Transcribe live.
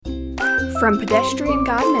From Pedestrian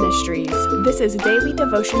God Ministries, this is Daily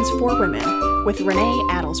Devotions for Women with Renee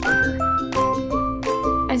Adelsberger.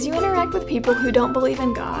 As you interact with people who don't believe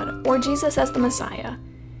in God or Jesus as the Messiah,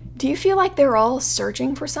 do you feel like they're all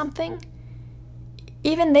searching for something?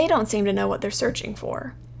 Even they don't seem to know what they're searching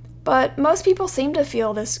for. But most people seem to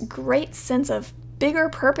feel this great sense of bigger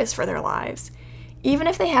purpose for their lives, even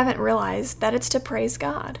if they haven't realized that it's to praise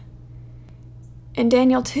God. In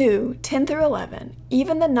Daniel 2:10-11,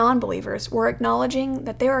 even the non-believers were acknowledging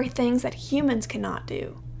that there are things that humans cannot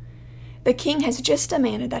do. The king has just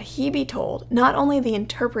demanded that he be told not only the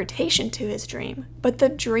interpretation to his dream, but the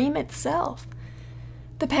dream itself.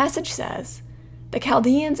 The passage says, "The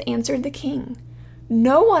Chaldeans answered the king,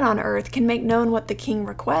 'No one on earth can make known what the king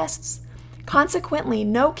requests.' Consequently,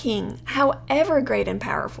 no king, however great and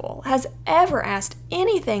powerful, has ever asked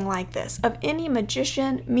anything like this of any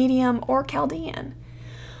magician, medium, or Chaldean.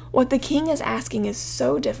 What the king is asking is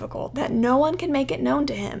so difficult that no one can make it known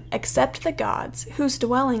to him except the gods, whose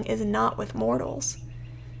dwelling is not with mortals."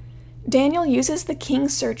 Daniel uses the king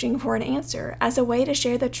searching for an answer as a way to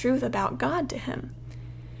share the truth about God to him.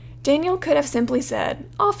 Daniel could have simply said,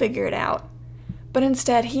 "I'll figure it out." But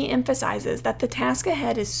instead, he emphasizes that the task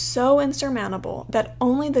ahead is so insurmountable that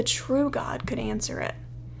only the true God could answer it.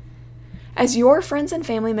 As your friends and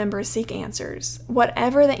family members seek answers,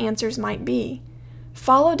 whatever the answers might be,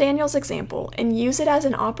 follow Daniel's example and use it as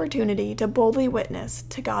an opportunity to boldly witness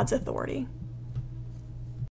to God's authority.